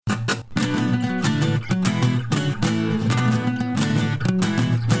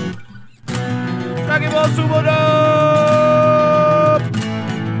Ball Super Dope!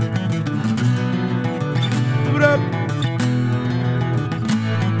 Super Dope!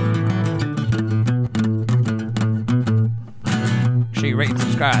 Make sure you rate and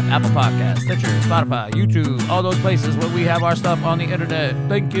subscribe. Apple Podcasts, Stitcher, Spotify, YouTube, all those places where we have our stuff on the internet.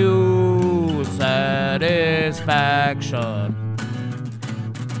 Thank you. Satisfaction.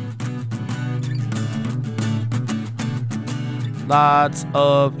 Lots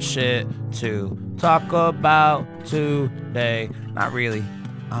of shit to talk about today. Not really.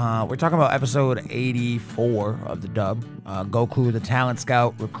 We're talking about episode 84 of the dub. Goku, the Talent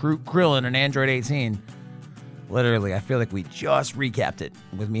Scout, recruit Krillin and Android 18. Literally, I feel like we just recapped it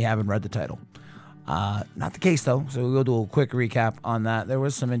with me having read the title. Not the case, though, so we'll do a quick recap on that. There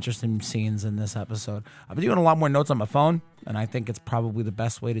was some interesting scenes in this episode. I've been doing a lot more notes on my phone, and I think it's probably the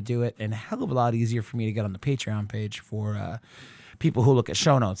best way to do it, and a hell of a lot easier for me to get on the Patreon page for people who look at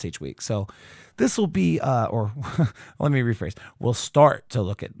show notes each week. So this will be, or let me rephrase, we'll start to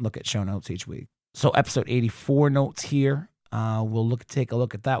look at show notes each week. So episode 84 notes here. We'll take a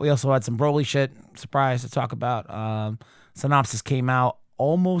look at that. We also had some Broly shit, surprise, to talk about. Synopsis came out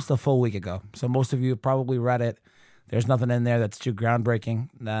almost a full week ago, so most of you have probably read it. There's nothing in there that's too groundbreaking,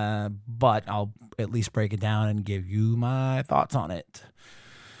 but I'll at least break it down and give you my thoughts on it.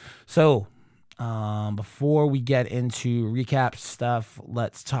 So before we get into recap stuff,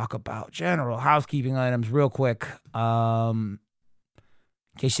 let's talk about general housekeeping items real quick. In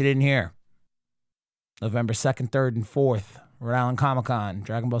case you didn't hear, November 2nd, 3rd, and 4th, Rhode Island Comic-Con.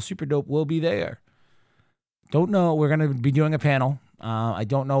 Dragon Ball Super Dope will be there. Don't know. We're going to be doing a panel. I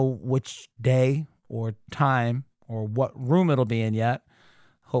don't know which day or time or what room it'll be in yet.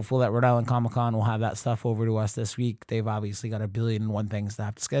 Hopefully that Rhode Island Comic-Con will have that stuff over to us this week. They've obviously got 1,000,001 things to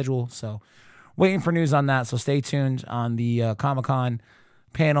have to schedule. So waiting for news on that. So stay tuned on the Comic-Con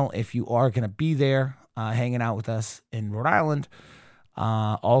panel if you are going to be there hanging out with us in Rhode Island.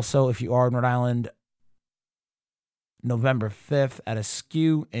 Also, if you are in Rhode Island, November 5th at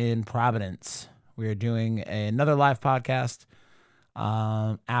Askew in Providence. We are doing another live podcast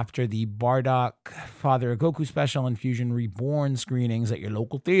after the Bardock Father of Goku special and Fusion Reborn screenings at your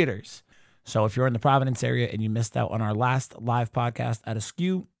local theaters. So if you're in the Providence area and you missed out on our last live podcast at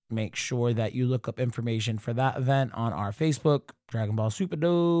Askew, make sure that you look up information for that event on our Facebook, Dragon Ball Super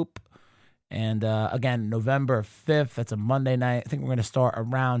Dope. And again, November 5th, that's a Monday night. I think we're going to start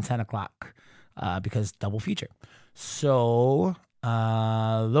around 10 o'clock because double feature. So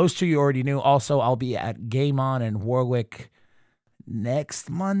those two you already knew. Also, I'll be at Game On in Warwick next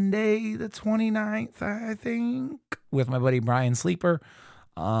Monday, the 29th, I think, with my buddy Brian Sleeper.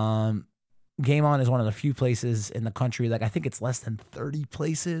 Game On is one of the few places in the country, like I think it's less than 30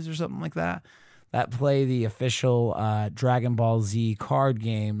 places or something like that play the official Dragon Ball Z card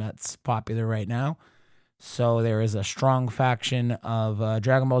game that's popular right now. So there is a strong faction of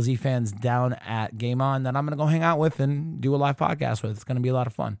Dragon Ball Z fans down at Game On that I'm going to go hang out with and do a live podcast with. It's going to be a lot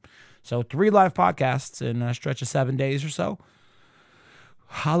of fun. So 3 live podcasts in a stretch of 7 days or so.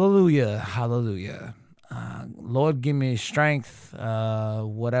 Hallelujah, hallelujah. Lord, give me strength,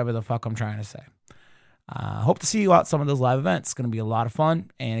 whatever the fuck I'm trying to say. Hope to see you out some of those live events. It's going to be a lot of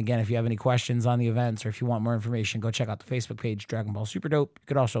fun. And again, if you have any questions on the events or if you want more information, go check out the Facebook page, Dragon Ball Super Dope. You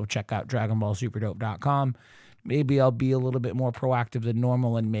could also check out DragonBallSuperDope.com. Maybe I'll be a little bit more proactive than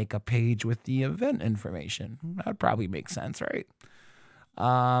normal and make a page with the event information. That'd probably make sense, right?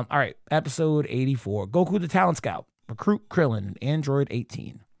 All right, episode 84. Goku the Talent Scout. Recruit Krillin and Android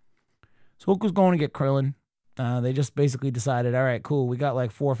 18. So Goku's going to get Krillin. They just basically decided, all right, cool. We got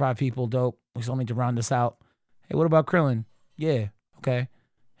like 4 or 5 people. Dope. We still need to round this out. Hey, what about Krillin? Yeah. Okay.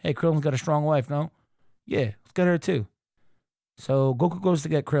 Hey, Krillin's got a strong wife, no? Yeah. Let's get her too. So Goku goes to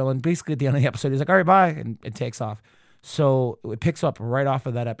get Krillin. Basically at the end of the episode, he's like, all right, bye. And it takes off. So it picks up right off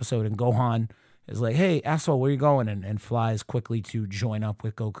of that episode. And Gohan is like, hey, asshole, where you going? And flies quickly to join up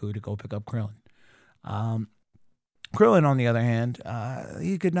with Goku to go pick up Krillin. Krillin, on the other hand,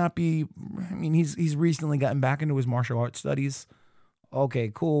 he could not be, I mean, he's recently gotten back into his martial arts studies.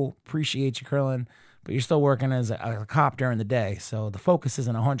 Okay, cool. Appreciate you, Krillin. But you're still working as a cop during the day. So the focus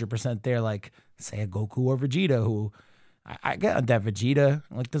isn't 100% there like, say, a Goku or Vegeta, who I get that Vegeta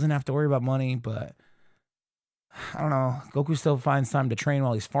like doesn't have to worry about money, but I don't know. Goku still finds time to train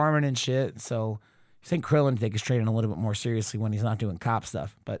while he's farming and shit. So you think Krillin take his training a little bit more seriously when he's not doing cop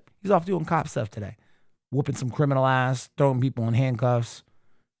stuff. But he's off doing cop stuff today. Whooping some criminal ass, throwing people in handcuffs,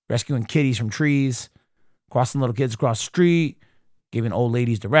 rescuing kitties from trees, crossing little kids across the street, giving old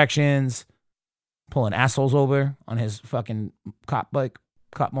ladies directions, pulling assholes over on his fucking cop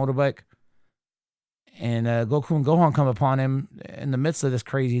motorbike. And Goku and Gohan come upon him in the midst of this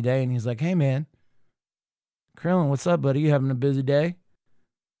crazy day, and he's like, hey, man, Krillin, what's up, buddy? You having a busy day?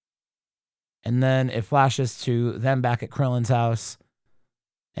 And then it flashes to them back at Krillin's house.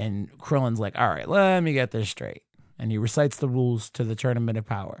 And Krillin's like, all right, let me get this straight. And he recites the rules to the Tournament of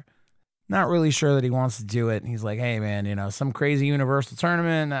Power. Not really sure that he wants to do it. And he's like, hey, man, some crazy universal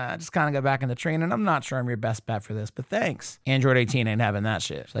tournament. I just kind of got back into training. I'm not sure I'm your best bet for this, but thanks. Android 18 ain't having that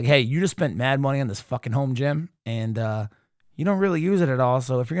shit. It's like, hey, you just spent mad money on this fucking home gym, and you don't really use it at all.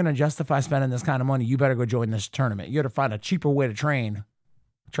 So if you're going to justify spending this kind of money, you better go join this tournament. You got to find a cheaper way to train,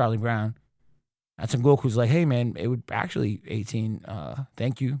 Charlie Brown. That's when Goku's like, hey, man, it would actually, 18,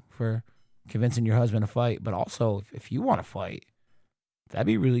 thank you for convincing your husband to fight. But also, if you want to fight, that'd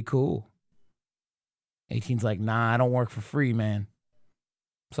be really cool. 18's like, nah, I don't work for free, man.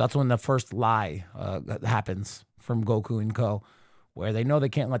 So that's when the first lie happens from Goku and Co., where they know they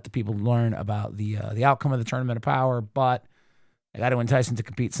can't let the people learn about the outcome of the Tournament of Power, but they got to entice them to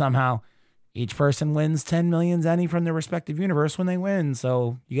compete somehow. Each person wins 10 million zenny from their respective universe when they win.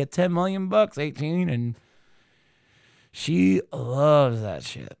 So you get 10 million bucks, 18, and she loves that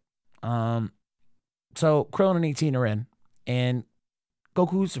shit. So Krillin and 18 are in, and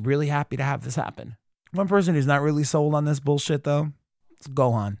Goku's really happy to have this happen. One person who's not really sold on this bullshit, though, is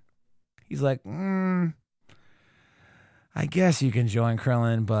Gohan. He's like, I guess you can join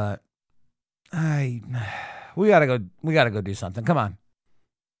Krillin, but we gotta go do something. Come on.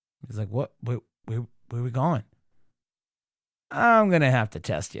 He's like, what? Where are we going? I'm going to have to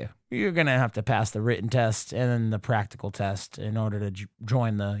test you. You're going to have to pass the written test and then the practical test in order to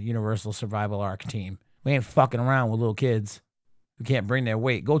join the Universal Survival Arc team. We ain't fucking around with little kids who can't bring their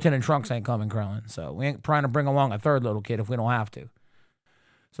weight. Goten and Trunks ain't coming, Krillin. So we ain't trying to bring along a third little kid if we don't have to.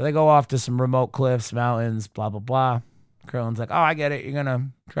 So they go off to some remote cliffs, mountains, blah, blah, blah. Krillin's like, oh, I get it. You're going to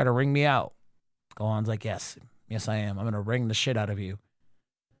try to ring me out. Gohan's like, yes, I am. I'm going to ring the shit out of you.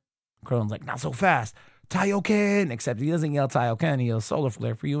 Krillin's like, not so fast. Taioken. Except he doesn't yell Taioken. He yells solar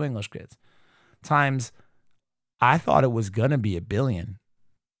flare for you English kids. Times, I thought it was going to be 1 billion.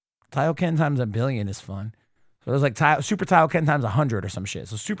 Taioken times 1 billion is fun. So it was like Super Taioken times 100 or some shit.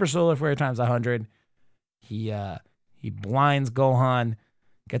 So Super Solar Flare times 100. He blinds Gohan,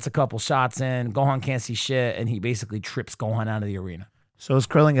 gets a couple shots in. Gohan can't see shit, and he basically trips Gohan out of the arena. So as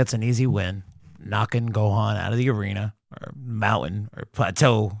Krillin gets an easy win, knocking Gohan out of the arena, or mountain, or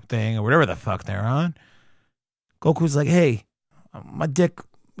plateau thing, or whatever the fuck they're on. Goku's like, hey, my dick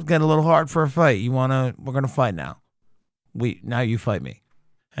is getting a little hard for a fight. We're going to fight now. Now you fight me.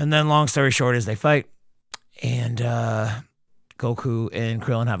 And then long story short is they fight, and Goku and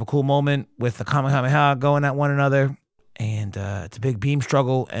Krillin have a cool moment with the Kamehameha going at one another, and it's a big beam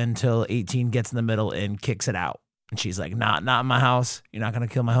struggle until 18 gets in the middle and kicks it out. And she's like, not in my house. You're not going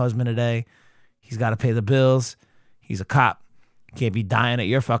to kill my husband today. He's got to pay the bills. He's a cop. Can't be dying at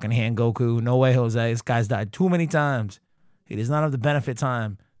your fucking hand, Goku. No way, Jose. This guy's died too many times. He does not have the benefit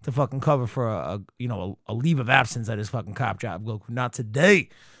time to fucking cover for a leave of absence at his fucking cop job, Goku. Not today.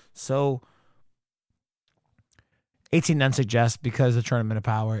 So 18 then suggests, because the Tournament of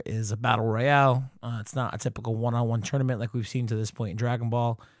Power is a battle royale, it's not a typical one-on-one tournament like we've seen to this point in Dragon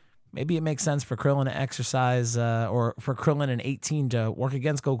Ball. Maybe it makes sense for Krillin to exercise, or for Krillin and 18 to work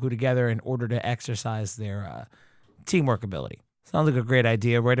against Goku together in order to exercise their teamwork ability. Sounds like a great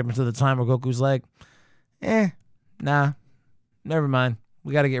idea, right up until the time where Goku's like, nah, never mind.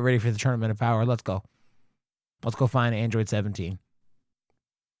 We got to get ready for the Tournament of Power. Let's go. Let's go find Android 17.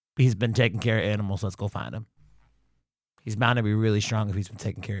 He's been taking care of animals. Let's go find him. He's bound to be really strong if he's been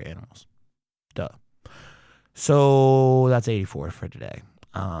taking care of animals. Duh. So that's 84 for today.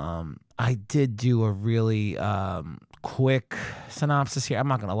 I did do a really quick synopsis here. I'm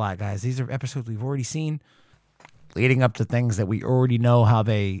not going to lie, guys. These are episodes we've already seen, leading up to things that we already know how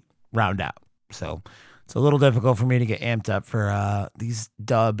they round out. So it's a little difficult for me to get amped up for these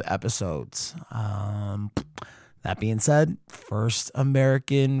dub episodes. That being said, first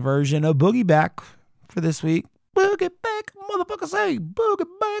American version of Boogie Back for this week. Boogie Back, motherfucker say Boogie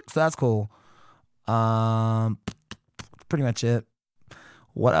Back. So that's cool. Pretty much it.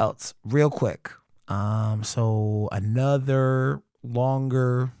 What else? Real quick. So another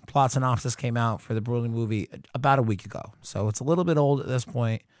longer plot synopsis came out for the Broly movie about a week ago. So it's a little bit old at this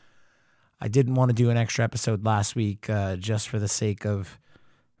point. I didn't want to do an extra episode last week just for the sake of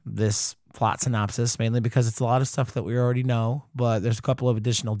this plot synopsis, mainly because it's a lot of stuff that we already know, but there's a couple of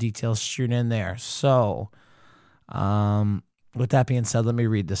additional details strewn in there. So with that being said, let me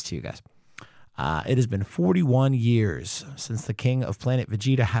read this to you guys. It has been 41 years since the king of planet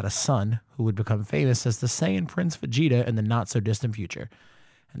Vegeta had a son who would become famous as the Saiyan Prince Vegeta in the not-so-distant future,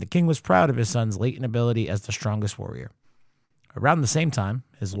 and the king was proud of his son's latent ability as the strongest warrior. Around the same time,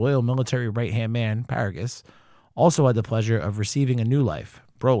 his loyal military right-hand man, Paragus, also had the pleasure of receiving a new life,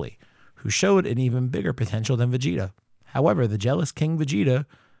 Broly, who showed an even bigger potential than Vegeta. However, the jealous King Vegeta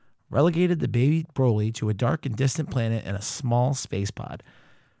relegated the baby Broly to a dark and distant planet in a small space pod.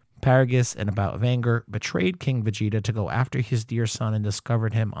 Paragus, in a bout of anger, betrayed King Vegeta to go after his dear son and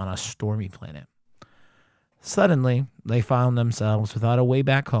discovered him on a stormy planet. Suddenly, they found themselves without a way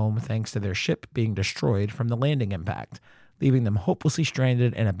back home thanks to their ship being destroyed from the landing impact, leaving them hopelessly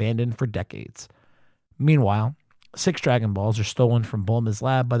stranded and abandoned for decades. Meanwhile, 6 Dragon Balls are stolen from Bulma's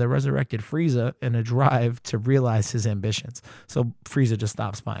lab by the resurrected Frieza in a drive to realize his ambitions. So Frieza just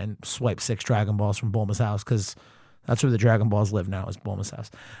stops by and swipes 6 Dragon Balls from Bulma's house because that's where the Dragon Balls live now, is Bulma's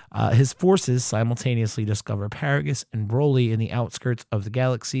house. His forces simultaneously discover Paragus and Broly in the outskirts of the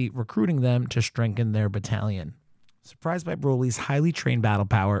galaxy, recruiting them to strengthen their battalion. Surprised by Broly's highly trained battle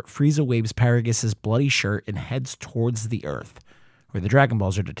power, Frieza waves Paragus' bloody shirt and heads towards the Earth, where the Dragon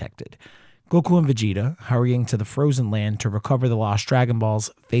Balls are detected. Goku and Vegeta, hurrying to the frozen land to recover the lost Dragon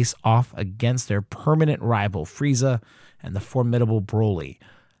Balls, face off against their permanent rival Frieza and the formidable Broly.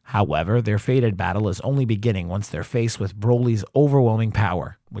 However, their fated battle is only beginning once they're faced with Broly's overwhelming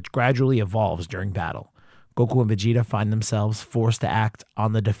power, which gradually evolves during battle. Goku and Vegeta find themselves forced to act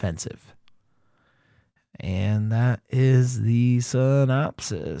on the defensive. And that is the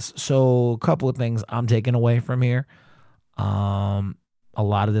synopsis. So, a couple of things I'm taking away from here. A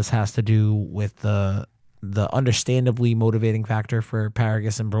lot of this has to do with the understandably motivating factor for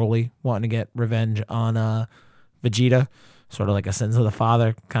Paragus and Broly wanting to get revenge on Vegeta, sort of like a sins of the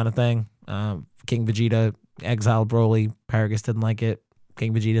father kind of thing. King Vegeta exiled Broly. Paragus didn't like it.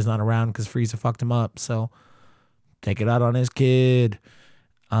 King Vegeta's not around because Frieza fucked him up, so take it out on his kid.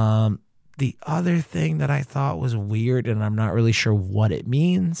 The other thing that I thought was weird, and I'm not really sure what it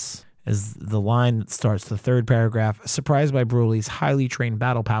means, is the line that starts the third paragraph. Surprised by Broly's highly trained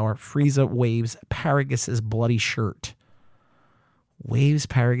battle power, Frieza waves Paragus' bloody shirt. Waves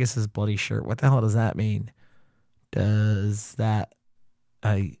Paragus' bloody shirt. What the hell does that mean? Does that...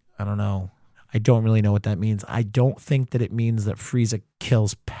 I don't know. I don't really know what that means. I don't think that it means that Frieza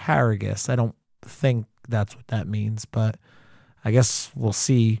kills Paragus. I don't think that's what that means, but I guess we'll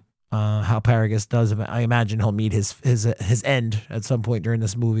see how Paragus does. I imagine he'll meet his end at some point during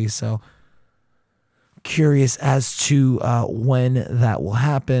this movie, so curious as to when that will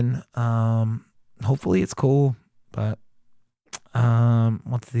happen. Hopefully it's cool, but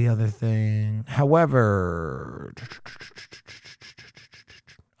what's the other thing? However,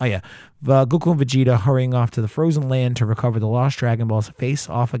 Goku and Vegeta, hurrying off to the frozen land to recover the lost Dragon Balls, face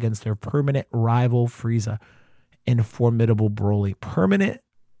off against their permanent rival Frieza and formidable Broly. Permanent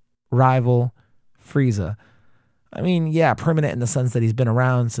rival Frieza. I mean, yeah, permanent in the sense that he's been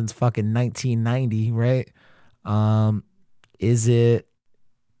around since fucking 1990, right? Is it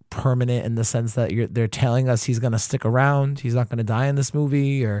permanent in the sense that they're telling us he's going to stick around, he's not going to die in this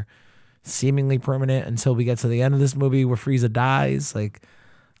movie, or seemingly permanent until we get to the end of this movie where Frieza dies? Like,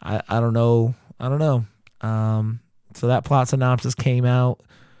 I don't know. So that plot synopsis came out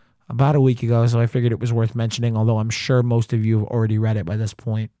about a week ago, so I figured it was worth mentioning, although I'm sure most of you have already read it by this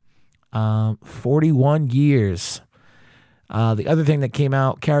point. 41 years. The other thing that came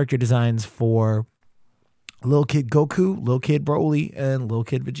out, character designs for Little Kid Goku, Little Kid Broly, and Little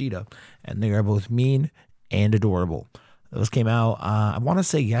Kid Vegeta. And they are both mean and adorable. Those came out, I want to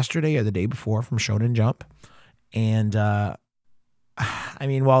say yesterday or the day before, from Shonen Jump. And, I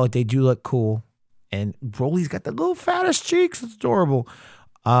mean, while they do look cool, and Broly's got the little fattest cheeks, it's adorable.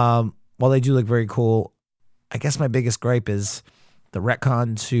 While they do look very cool, I guess my biggest gripe is the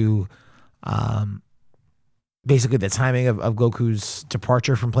retcon to basically the timing of Goku's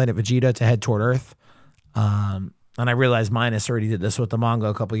departure from planet Vegeta to head toward Earth. And I realize Minus already did this with the manga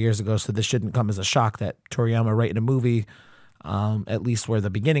a couple years ago, so this shouldn't come as a shock that Toriyama writing a movie, at least where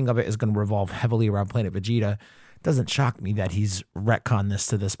the beginning of it is going to revolve heavily around planet Vegeta. It doesn't shock me that he's retconned this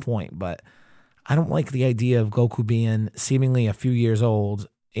to this point, but I don't like the idea of Goku being seemingly a few years old,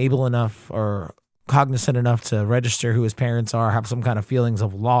 able enough or cognizant enough to register who his parents are, have some kind of feelings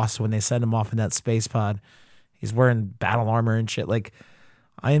of loss when they send him off in that space pod. He's wearing battle armor and shit. Like,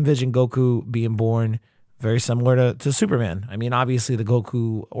 I envision Goku being born very similar to Superman. I mean, obviously the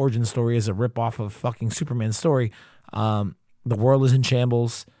Goku origin story is a ripoff of fucking Superman's story. The world is in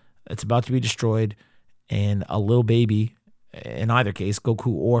shambles. It's about to be destroyed. And a little baby, in either case, Goku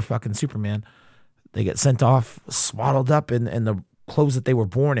or fucking Superman, they get sent off, swaddled up in the clothes that they were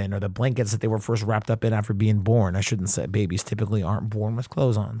born in, or the blankets that they were first wrapped up in after being born. I shouldn't say, babies typically aren't born with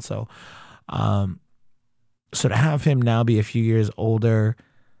clothes on. So to have him now be a few years older,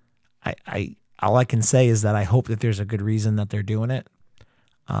 I all I can say is that I hope that there's a good reason that they're doing it.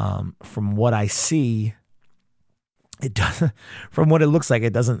 From what I see, it doesn't, from what it looks like,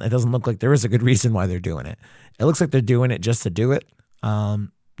 it doesn't look like there is a good reason why they're doing it. It looks like they're doing it just to do it.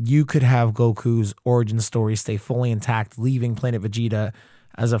 You could have Goku's origin story stay fully intact, leaving Planet Vegeta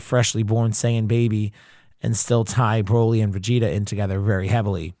as a freshly born Saiyan baby, and still tie Broly and Vegeta in together very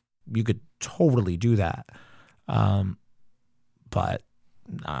heavily. You could totally do that. But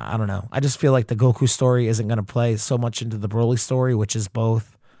I don't know. I just feel like the Goku story isn't going to play so much into the Broly story, which is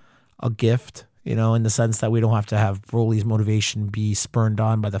both a gift, you know, in the sense that we don't have to have Broly's motivation be spurned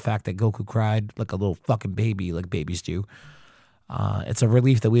on by the fact that Goku cried like a little fucking baby, like babies do. It's a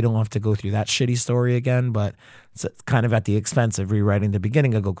relief that we don't have to go through that shitty story again, but it's kind of at the expense of rewriting the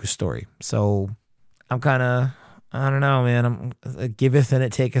beginning of Goku's story. So I'm kind of, I don't know, man. It giveth and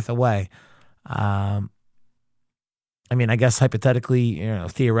it taketh away. I mean, I guess hypothetically, you know,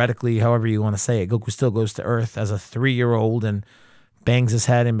 theoretically, however you want to say it, Goku still goes to Earth as a 3-year-old and bangs his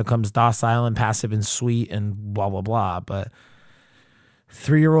head and becomes docile and passive and sweet and blah, blah, blah. But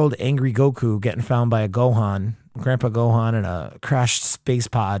 3-year-old angry Goku getting found by a Gohan, Grandpa Gohan, in a crashed space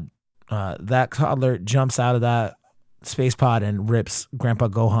pod. That toddler jumps out of that space pod and rips Grandpa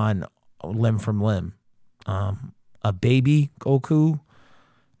Gohan limb from limb. A baby Goku,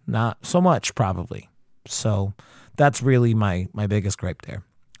 not so much probably. So that's really my biggest gripe there.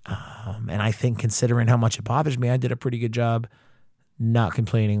 And I think considering how much it bothers me, I did a pretty good job not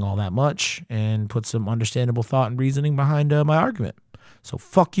complaining all that much and put some understandable thought and reasoning behind my argument. So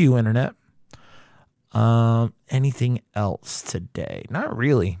fuck you, internet. Anything else today? Not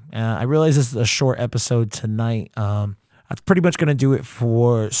really. I realize this is a short episode tonight. That's pretty much going to do it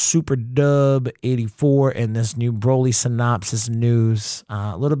for Super Dub 84 and this new Broly synopsis news.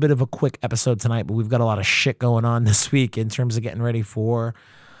 A little bit of a quick episode tonight, but we've got a lot of shit going on this week in terms of getting ready for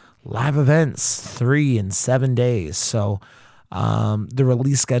live events, 3 in 7 days. So the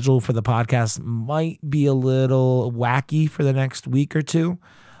release schedule for the podcast might be a little wacky for the next week or two.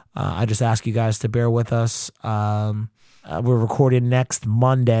 I just ask you guys to bear with us. We're recording next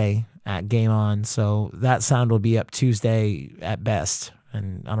Monday at Game On, so that sound will be up Tuesday at best,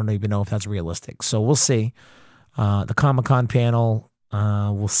 and I don't even know if that's realistic. So we'll see. The Comic-Con panel,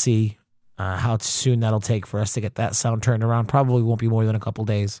 we'll see how soon that'll take for us to get that sound turned around. Probably won't be more than a couple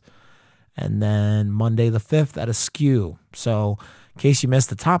days. And then Monday the 5th at Askew. So in case you missed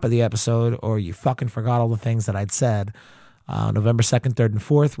the top of the episode or you fucking forgot all the things that I'd said, November 2nd, 3rd, and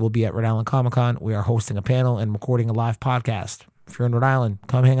 4th, we'll be at Rhode Island Comic Con. We are hosting a panel and recording a live podcast. If you're in Rhode Island,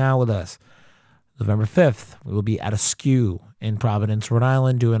 come hang out with us. November 5th, we will be at Askew in Providence, Rhode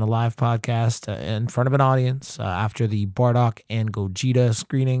Island, doing a live podcast in front of an audience after the Bardock and Gogeta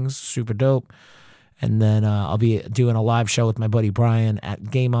screenings. Super dope. And then I'll be doing a live show with my buddy Brian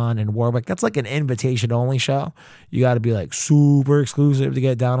at Game On in Warwick. That's like an invitation-only show. You got to be like super exclusive to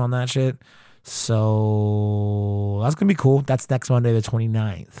get down on that shit. So that's going to be cool. That's next Monday, the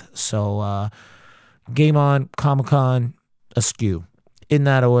 29th. So Game On, Comic-Con, Askew. In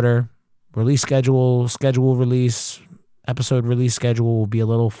that order, release schedule, release, episode release schedule will be a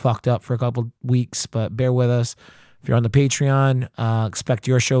little fucked up for a couple weeks, but bear with us. If you're on the Patreon, expect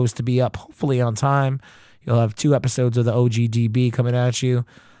your shows to be up hopefully on time. You'll have 2 episodes of the OGDB coming at you,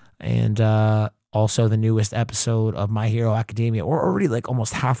 and also the newest episode of My Hero Academia. We're already like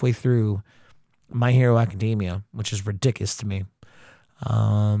almost halfway through My Hero Academia, which is ridiculous to me.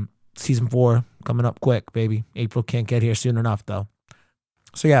 Season 4 coming up quick, baby. April can't get here soon enough, though.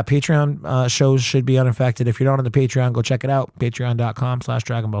 So yeah, Patreon shows should be unaffected. If you're not on the Patreon, go check it out.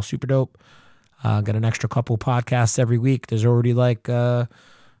 Patreon.com/Dragon Ball Super Dope. Got an extra couple podcasts every week. There's already like,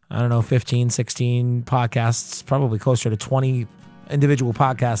 15, 16 podcasts, probably closer to 20 individual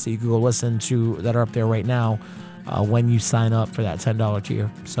podcasts that you can go listen to that are up there right now when you sign up for that $10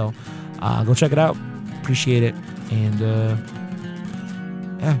 tier. So go check it out. Appreciate it. And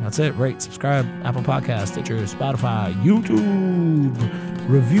yeah, that's it. Rate, subscribe, Apple Podcasts, Stitcher, Spotify, YouTube.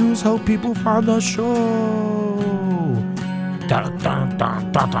 Reviews help people find the show. Dun, dun,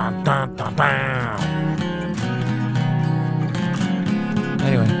 dun, dun, dun, dun, dun, dun.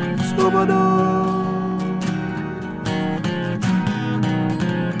 Anyway, Super Dub!